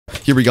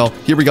Here we go.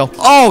 Here we go.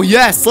 Oh,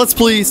 yes. Let's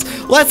please.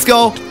 Let's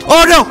go.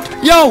 Oh, no.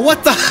 Yo,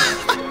 what the?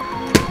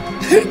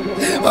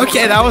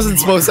 Okay, that wasn't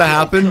supposed to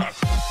happen.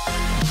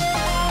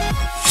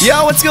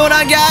 Yo, what's going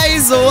on,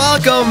 guys?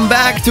 Welcome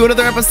back to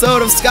another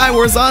episode of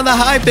Skywars on the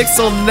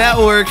Hypixel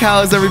Network.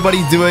 How's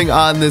everybody doing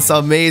on this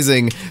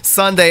amazing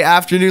Sunday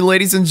afternoon,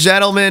 ladies and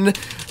gentlemen?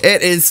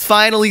 It is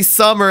finally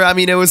summer. I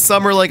mean, it was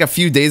summer like a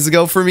few days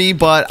ago for me,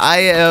 but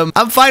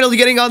I'm finally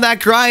getting on that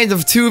grind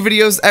of 2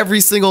 videos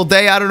every single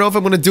day. I don't know if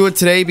I'm going to do it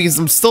today because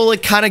I'm still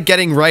like kind of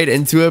getting right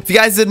into it. If you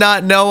guys did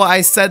not know,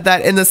 I said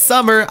that in the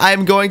summer,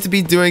 I'm going to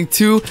be doing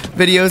 2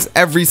 videos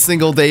every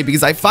single day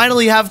because I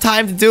finally have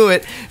time to do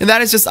it, and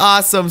that is just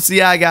awesome. So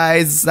yeah,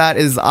 guys, that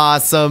is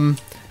awesome.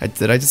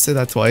 Did I just say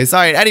that twice? All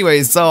right,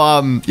 anyways,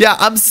 so, yeah,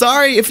 I'm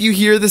sorry if you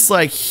hear this,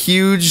 like,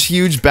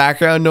 huge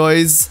background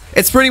noise.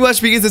 It's pretty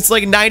much because it's,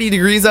 like, 90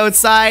 degrees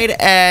outside,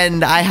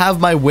 and I have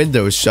my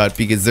windows shut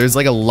because there's,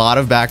 like, a lot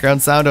of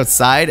background sound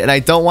outside, and I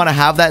don't want to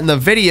have that in the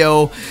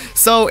video.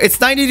 So, it's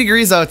 90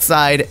 degrees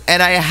outside,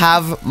 and I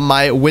have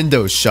my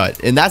windows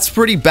shut, and that's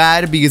pretty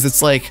bad because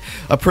it's, like,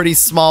 a pretty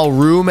small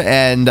room,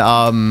 and,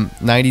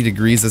 90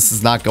 degrees, this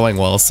is not going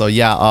well. So,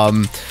 yeah,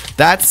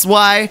 that's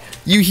why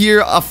you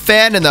hear a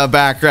fan in the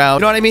background.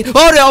 You know what I mean?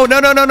 Oh,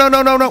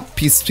 no.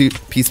 Peace.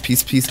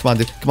 Come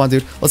on,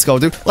 dude. Let's go,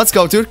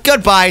 dude.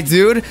 Goodbye,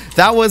 dude.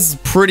 That was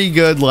pretty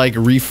good, like,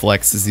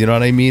 reflexes. You know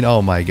what I mean?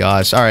 Oh, my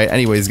gosh. All right.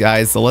 Anyways,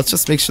 guys, so let's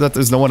just make sure that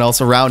there's no one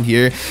else around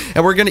here.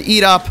 And we're going to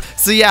eat up.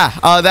 So, yeah,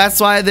 that's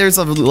why there's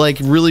a, like,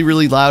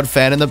 really loud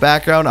fan in the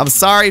background. I'm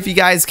sorry if you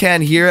guys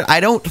can't hear it.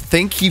 I don't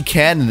think you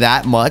can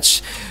that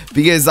much,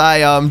 because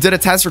I did a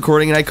test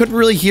recording and I couldn't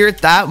really hear it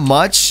that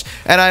much.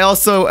 And I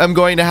also am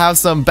going to have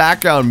some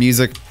background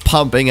music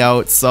pumping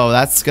out, so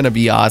that's gonna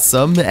be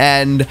awesome.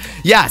 And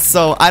yeah,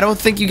 so I don't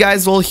think you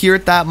guys will hear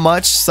it that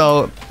much,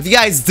 so if you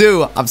guys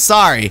do, I'm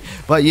sorry,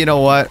 but you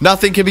know what,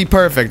 nothing can be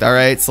perfect. All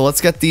right, so let's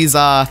get these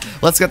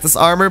let's get this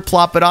armor,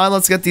 plop it on,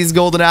 let's get these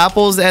golden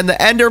apples and the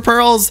ender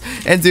pearls,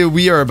 and dude,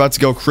 we are about to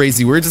go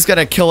crazy. We're just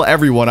gonna kill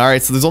everyone. All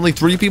right, so there's only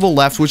 3 people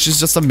left, which is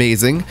just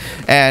amazing.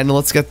 And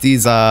let's get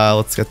these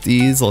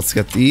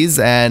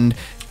and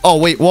oh,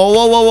 wait.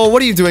 Whoa.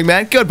 What are you doing,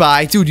 man?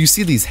 Goodbye. Dude, you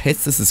see these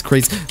hits? This is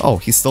crazy. Oh,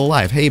 he's still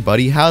alive. Hey,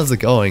 buddy. How's it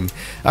going?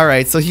 All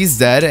right, so he's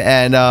dead,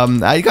 and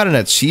I got an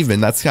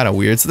achievement. That's kind of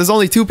weird. So there's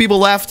only 2 people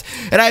left,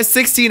 and I have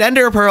 16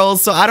 ender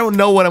pearls, so I don't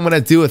know what I'm going to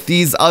do with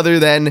these other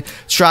than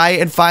try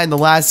and find the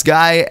last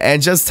guy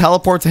and just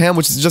teleport to him,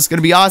 which is just going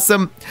to be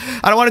awesome.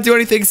 I don't want to do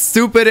anything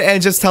stupid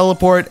and just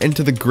teleport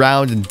into the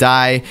ground and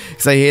die,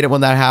 because I hate it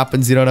when that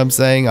happens. You know what I'm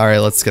saying? All right,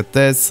 let's get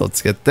this.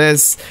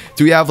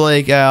 Do we have,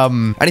 like,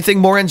 anything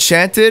more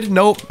enchanted?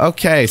 Nope.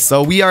 Okay,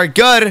 so we are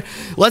good.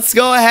 Let's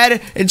go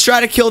ahead and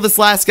try to kill this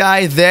last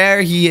guy.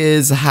 There he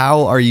is.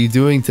 How are you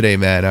doing today,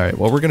 man? All right,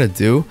 what we're gonna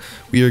do,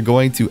 we are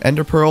going to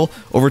ender pearl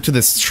over to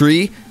this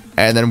tree,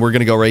 and then we're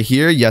gonna go right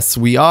here. Yes,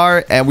 we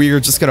are. And we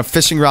are just gonna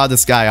fishing rod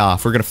this guy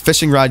off. We're gonna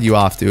fishing rod you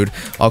off, dude.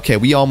 Okay,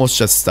 we almost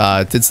just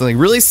did something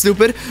really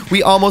stupid.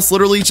 We almost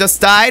literally just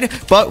died,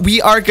 but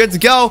we are good to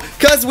go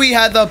because we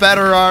had the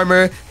better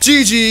armor.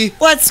 GG.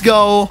 Let's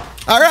go.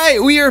 All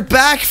right, we are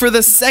back for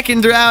the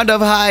second round of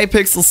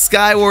Hypixel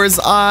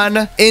Skywars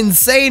on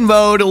insane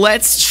mode.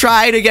 Let's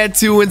try to get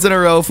 2 wins in a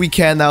row if we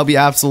can. That would be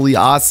absolutely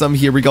awesome.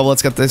 Here we go.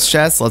 Let's get this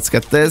chest. Let's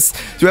get this.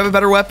 Do we have a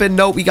better weapon?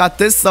 Nope, we got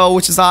this though,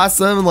 which is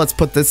awesome. Let's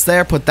put this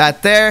there, put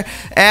that there,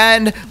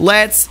 and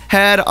let's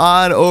head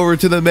on over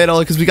to the middle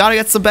because we got to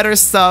get some better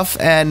stuff.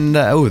 And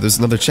oh, there's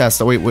another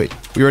chest. Oh, wait.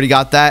 We already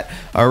got that.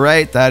 All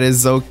right, that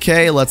is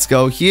okay. Let's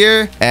go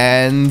here,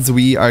 and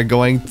we are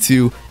going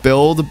to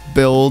build,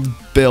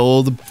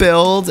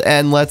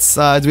 and let's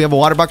do we have a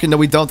water bucket? No,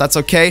 we don't. That's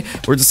okay.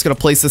 We're just gonna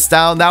place this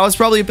down. That was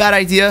probably a bad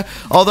idea,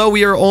 although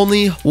we are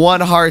only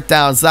 1 heart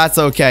down, so that's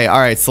okay. All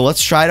right, so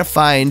let's try to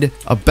find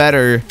a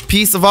better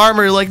piece of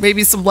armor, like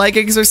maybe some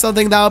leggings or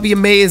something. That would be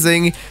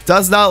amazing.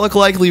 Does not look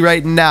likely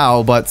right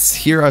now, but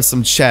here are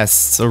some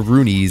chests or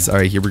runeys. All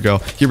right, here we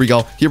go.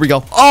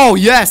 Oh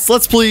yes,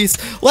 let's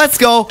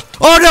go.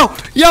 Oh no,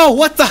 yo,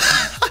 what the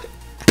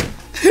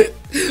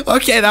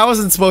okay, that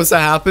wasn't supposed to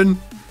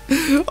happen.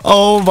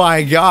 Oh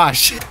my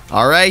gosh.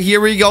 All right, here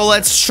we go.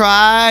 Let's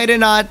try to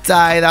not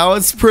die. That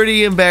was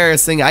pretty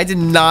embarrassing. I did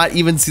not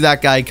even see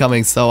that guy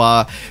coming.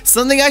 So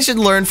something I should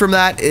learn from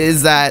that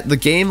is that the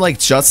game like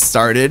just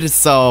started,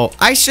 so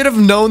I should have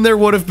known there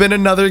would have been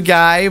another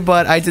guy,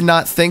 but I did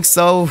not think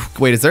so.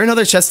 Wait, is there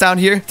another chest down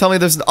here? Tell me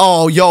there's...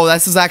 Oh, yo,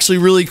 this is actually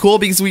really cool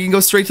because we can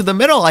go straight to the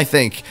middle, I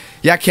think.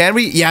 Yeah, can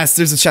we? Yes,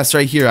 there's a chest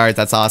right here. All right,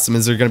 that's awesome.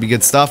 Is there gonna be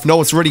good stuff?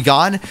 No, it's already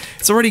gone.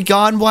 It's already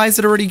gone. Why is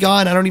it already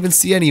gone? I don't even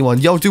see anyone.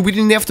 Yo, dude, we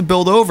didn't have to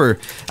build over.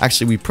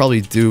 Actually, we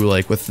probably do,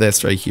 like, with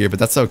this right here, but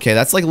that's okay.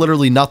 That's, like,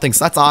 literally nothing,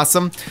 so that's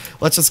awesome.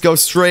 Let's just go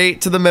straight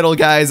to the middle,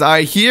 guys. All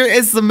right, here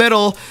is the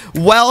middle.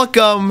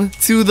 Welcome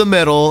to the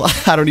middle.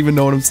 I don't even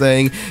know what I'm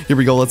saying. Here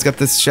we go. Let's get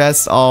this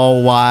chest.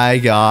 Oh, my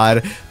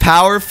God.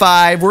 Power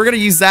 5. We're gonna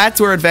use that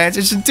to our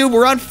advantage. And, dude,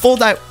 we're on full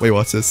dive. Wait,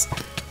 what's this?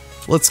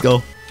 Let's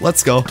go.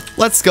 Let's go.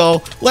 Let's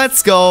go.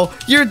 Let's go.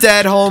 You're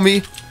dead,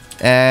 homie.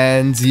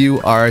 And you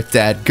are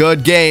dead.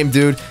 Good game,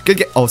 dude. Good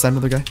game. Oh, is that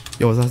another guy?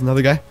 Yo, is that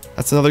another guy?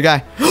 That's another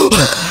guy.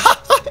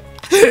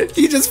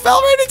 He just fell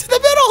right into the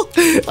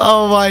middle.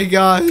 Oh my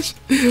gosh.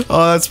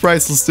 Oh, that's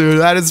priceless, dude.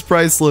 That is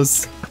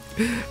priceless.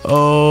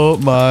 Oh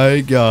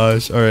my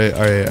gosh. All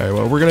right.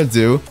 What we're gonna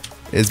do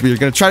is we're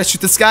gonna try to shoot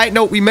this guy.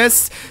 No, we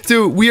missed.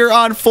 Dude, we are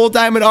on full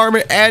diamond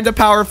armor and a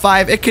power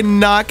 5. It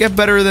cannot get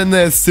better than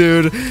this,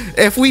 dude.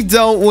 If we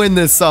don't win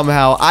this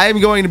somehow, I'm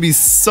going to be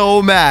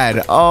so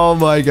mad. Oh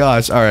my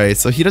gosh. All right,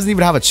 so he doesn't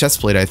even have a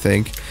chest plate, I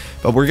think.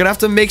 But we're gonna have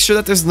to make sure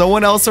that there's no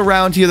one else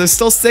around here. There's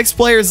still 6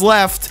 players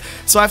left,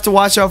 so I have to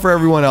watch out for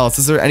everyone else.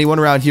 Is there anyone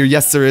around here?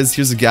 Yes, there is.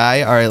 Here's a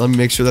guy. All right, let me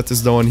make sure that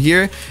there's no one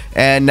here.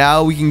 And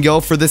now we can go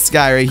for this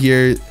guy right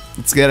here.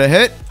 Let's get a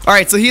hit. All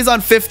right, so he's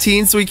on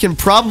 15, so we can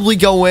probably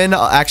go in.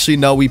 Actually,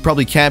 no, we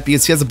probably can't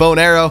because he has a bow and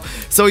arrow.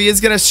 So he is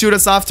going to shoot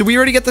us off. Did we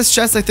already get this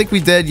chest? I think we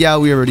did. Yeah,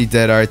 we already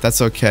did. All right,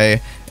 that's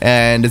okay.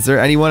 And is there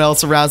anyone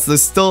else around? So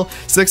there's still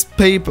 6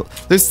 people.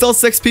 There's still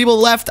 6 people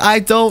left. I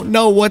don't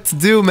know what to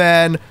do,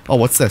 man. Oh,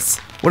 what's this?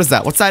 What is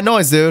that? What's that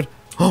noise, dude?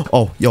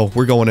 Oh, yo,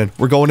 we're going in.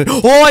 We're going in.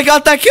 Oh, I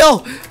got that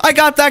kill. I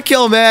got that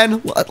kill,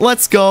 man.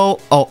 Let's go.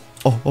 Oh,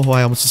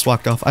 I almost just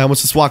walked off. I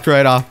almost just walked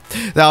right off.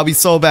 That would be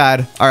so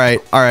bad. All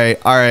right.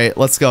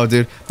 Let's go,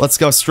 dude. Let's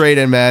go straight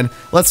in, man.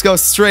 Let's go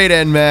straight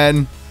in,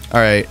 man. All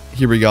right,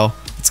 here we go.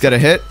 Let's get a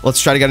hit.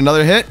 Let's try to get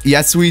another hit.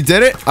 Yes, we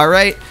did it. All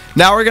right.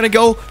 Now we're going to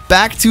go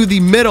back to the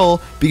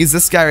middle because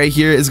this guy right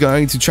here is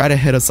going to try to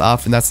hit us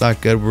off, and that's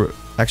not good. We're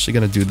actually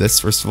going to do this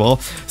first of all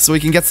so we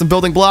can get some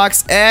building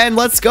blocks, and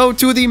let's go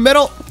to the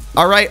middle.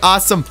 All right,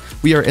 awesome.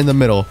 We are in the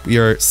middle. We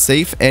are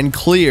safe and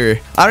clear.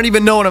 I don't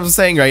even know what I'm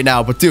saying right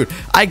now, but dude,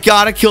 I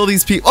gotta kill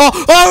these people.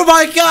 Oh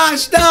my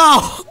gosh,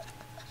 no!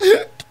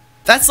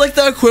 That's like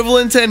the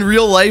equivalent to in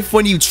real life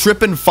when you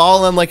trip and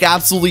fall on like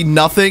absolutely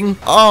nothing.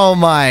 Oh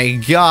my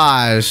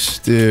gosh,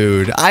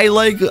 dude. How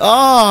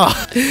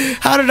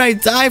did I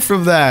die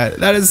from that?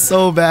 That is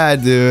so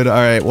bad, dude. All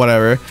right,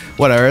 whatever.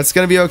 It's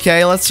gonna be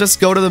okay. Let's just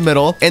go to the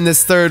middle in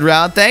this 3rd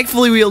round.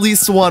 Thankfully, we at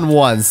least won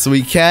once, so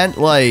we can't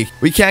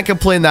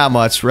complain that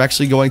much. We're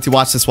actually going to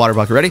watch this water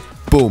bucket. Ready?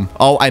 Boom.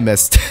 Oh, I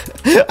missed.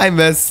 I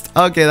missed.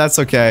 Okay, that's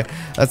okay.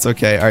 That's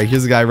okay. All right,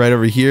 here's a guy right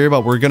over here,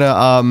 but we're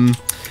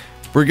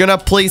gonna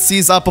place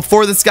these up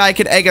before this guy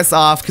can egg us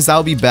off because that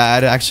would be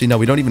bad. Actually, no,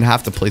 we don't even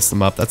have to place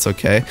them up. That's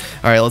okay.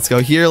 All right, let's go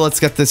here. Let's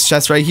get this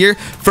chest right here.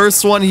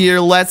 First one here.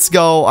 Let's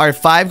go. Our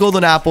 5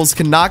 golden apples.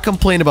 Cannot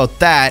complain about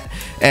that.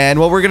 And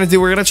what we're gonna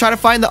do, we're gonna try to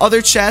find the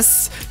other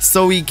chests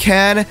so we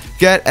can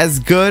get as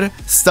good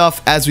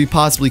stuff as we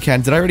possibly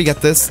can. Did I already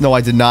get this? No,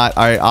 I did not.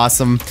 All right,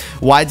 awesome.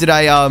 Why did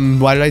I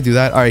do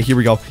that? All right, here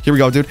we go. Here we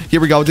go, dude. Here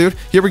we go, dude.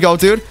 Here we go,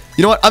 dude.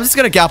 You know what? I'm just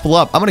gonna gapple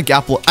up. I'm gonna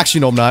gapple.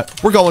 Actually, no, I'm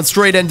not. We're going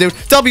straight in, dude.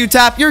 W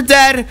tap. You're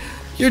dead.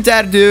 You're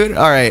dead, dude.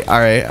 All right.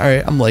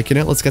 I'm liking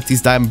it. Let's get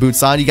these diamond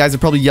boots on. You guys are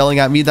probably yelling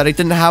at me that I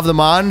didn't have them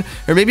on,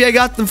 or maybe I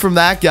got them from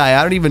that guy.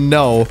 I don't even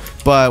know.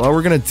 But what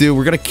we're gonna do,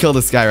 we're gonna kill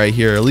this guy right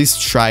here. At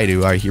least try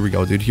to. All right, here we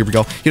go, dude. Here we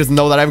go. He doesn't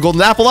know that I have a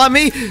golden apple on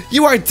me.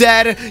 You are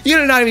dead.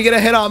 You're not even gonna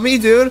hit on me,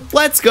 dude.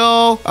 Let's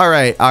go. All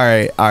right.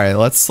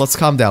 Let's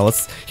calm down.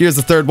 Here's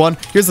the 3rd one.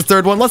 Here's the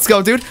 3rd one. Let's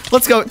go, dude.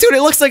 Let's go, dude.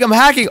 It looks like I'm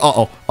hacking.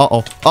 No,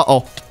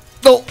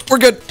 we're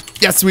good.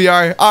 Yes, we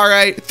are. All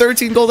right,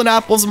 13 golden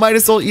apples. Might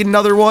as well eat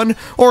another one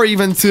or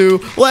even 2.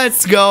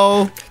 Let's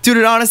go. Dude,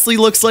 it honestly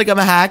looks like I'm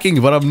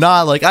hacking, but I'm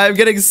not. Like, I'm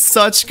getting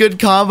such good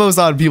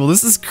combos on people.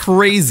 This is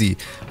crazy.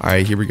 All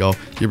right, here we go.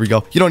 Here we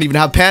go. You don't even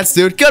have pants,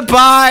 dude.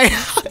 Goodbye.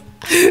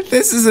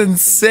 This is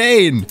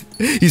insane.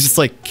 He's just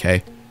like,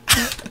 okay.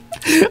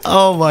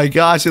 Oh my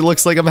gosh, it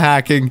looks like I'm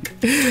hacking.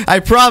 I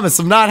promise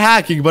I'm not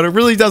hacking, but it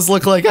really does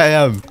look like I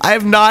am. I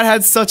have not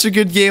had such a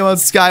good game on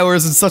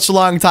Skywars in such a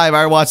long time.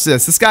 All right, watch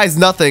this. This guy's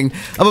nothing.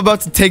 I'm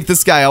about to take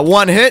this guy out.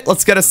 1 hit.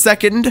 Let's get a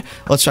second.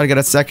 Let's try to get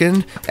a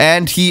second.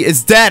 And he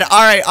is dead.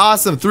 All right,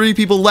 awesome. 3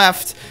 people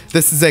left.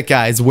 This is it,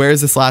 guys.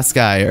 Where's this last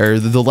guy? Or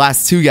the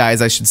last 2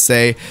 guys, I should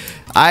say.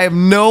 I have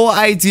no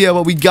idea,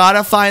 but we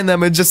gotta find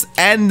them and just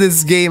end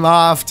this game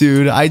off,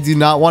 dude. I do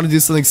not want to do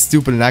something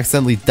stupid and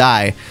accidentally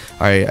die.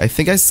 All right, I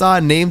think I saw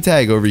a name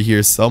tag over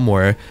here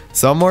somewhere.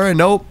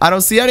 Nope, I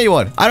don't see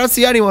anyone. I don't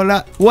see anyone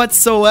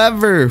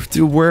whatsoever.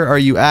 Dude, where are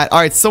you at? All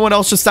right, someone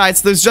else just died,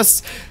 so there's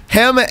just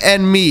him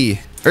and me.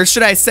 Or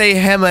should I say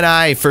him and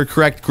I for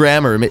correct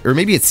grammar? Or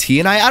maybe it's he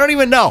and I don't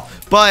even know.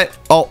 But,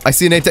 oh, I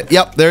see a name tag.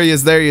 Yep, there he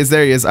is.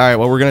 All right,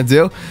 what we're going to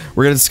do,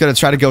 we're just going to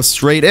try to go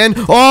straight in.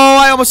 Oh,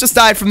 I almost just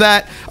died from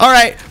that. All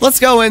right,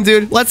 let's go in,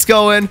 dude. Let's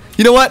go in.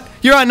 You know what?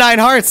 You're on 9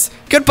 hearts.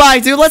 Goodbye,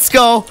 dude. Let's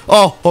go.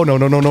 Oh,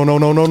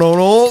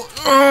 no.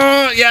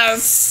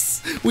 Yes.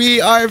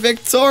 We are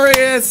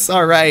victorious.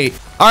 All right,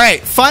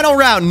 final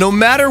round. No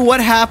matter what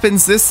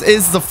happens, this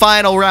is the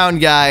final round,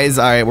 guys.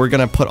 All right, we're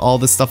gonna put all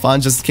this stuff on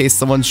just in case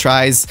someone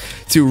tries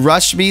to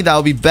rush me. That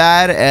would be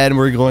bad. And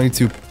we're going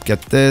to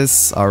get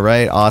this. All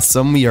right,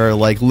 awesome. We are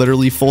like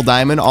literally full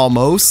diamond,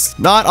 almost.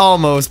 Not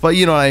almost, but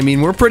you know what I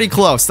mean. We're pretty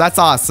close. That's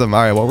awesome.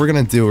 All right, what we're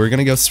gonna do, we're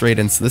gonna go straight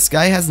in. So this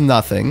guy has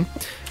nothing.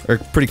 Or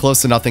pretty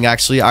close to nothing,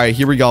 actually. All right,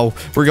 here we go.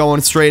 We're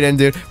going straight in,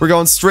 dude. We're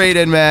going straight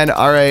in, man.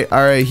 All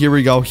right, here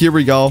we go. Here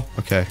we go.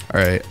 Okay,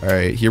 all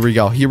right, here we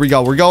go. Here we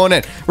go. We're going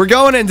in. We're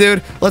going in,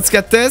 dude. Let's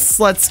get this.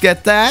 Let's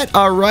get that.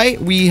 All right,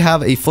 we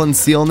have a flint and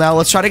steel now.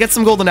 Let's try to get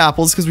some golden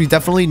apples because we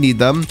definitely need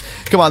them.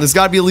 Come on, there's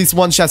got to be at least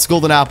one chest of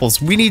golden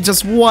apples. We need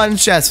just one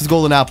chest with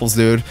golden apples,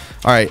 dude.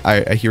 All right,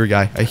 I hear a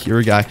guy. I hear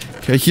a guy.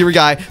 Okay, I hear a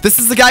guy. This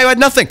is the guy who had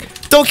nothing.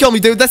 Don't kill me,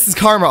 dude. This is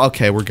karma.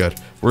 Okay, we're good.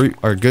 We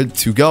are good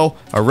to go.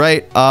 All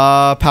right.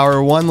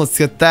 Power 1. Let's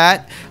get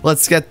that.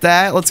 Let's get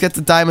that. Let's get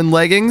the diamond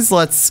leggings.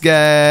 Let's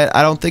get...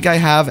 I don't think I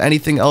have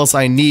anything else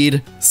I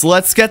need. So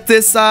let's get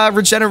this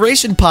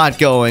regeneration pot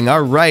going.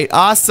 All right.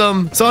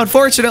 Awesome. So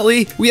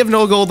unfortunately, we have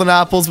no golden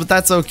apples, but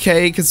that's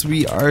okay because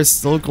we are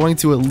still going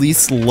to at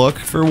least look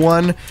for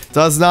one.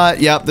 Does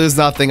not. Yep, there's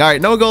nothing. All right.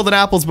 No golden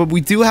apples, but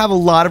we do have a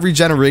lot of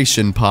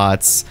regeneration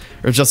pots.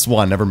 Or just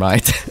one. Never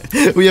mind.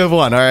 We have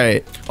one. All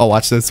right. Oh,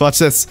 watch this. Watch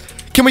this.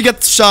 Can we get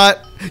the shot?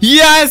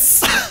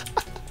 Yes!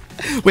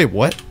 Wait,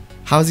 what?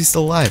 How is he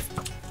still alive?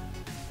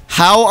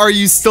 How are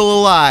you still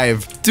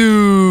alive?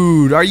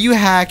 Dude, are you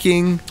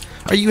hacking?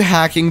 Are you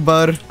hacking,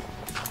 bud?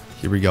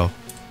 Here we go.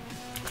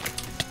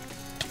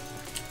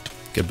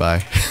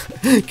 Goodbye.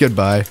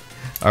 Goodbye.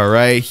 All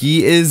right,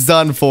 he is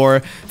done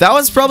for. That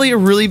was probably a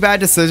really bad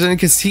decision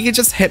because he could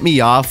just hit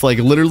me off, like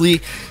literally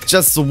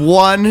just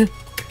one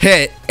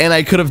hit and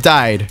I could have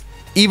died.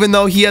 Even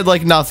though he had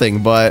like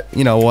nothing, but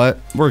you know what?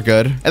 We're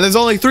good. And there's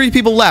only 3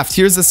 people left.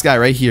 Here's this guy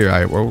right here. All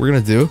right, what we're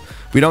gonna do,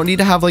 we don't need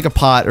to have like a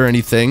pot or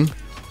anything.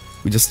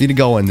 We just need to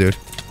go in, dude.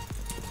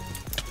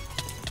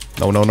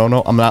 No, no, no,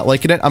 no. I'm not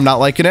liking it. I'm not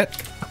liking it.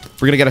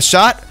 We're gonna get a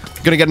shot.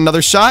 We're gonna get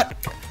another shot.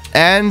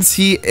 And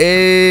he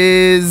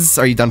is...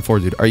 Are you done for,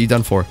 dude? Are you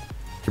done for?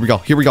 Here we go.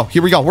 Here we go.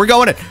 Here we go. We're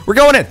going in. We're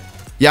going in.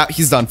 Yeah,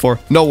 he's done for.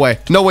 No way.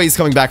 No way he's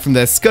coming back from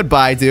this.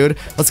 Goodbye, dude.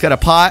 Let's get a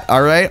pot.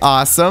 All right.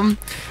 Awesome.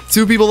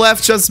 2 people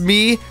left. Just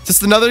me.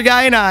 Just another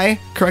guy and I.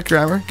 Correct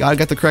grammar. Gotta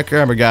get the correct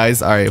grammar,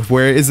 guys. All right.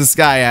 Where is this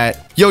guy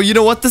at? Yo, you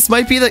know what? This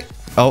might be the...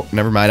 Oh,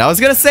 never mind. I was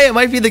gonna say it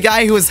might be the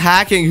guy who was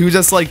hacking who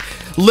just like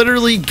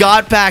literally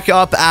got back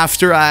up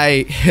after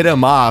I hit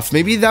him off.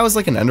 Maybe that was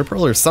like an ender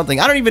pearl or something.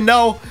 I don't even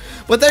know.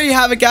 But there you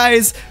have it,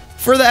 guys.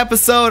 For the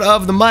episode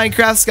of the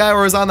Minecraft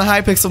Skywars on the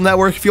Hypixel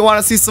Network. If you want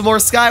to see some more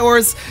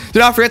Skywars, do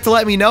not forget to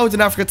let me know. Do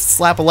not forget to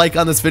slap a like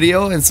on this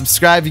video and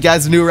subscribe if you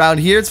guys are new around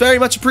here. It's very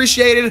much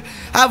appreciated.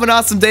 Have an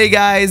awesome day,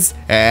 guys,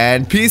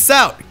 and peace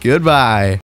out. Goodbye.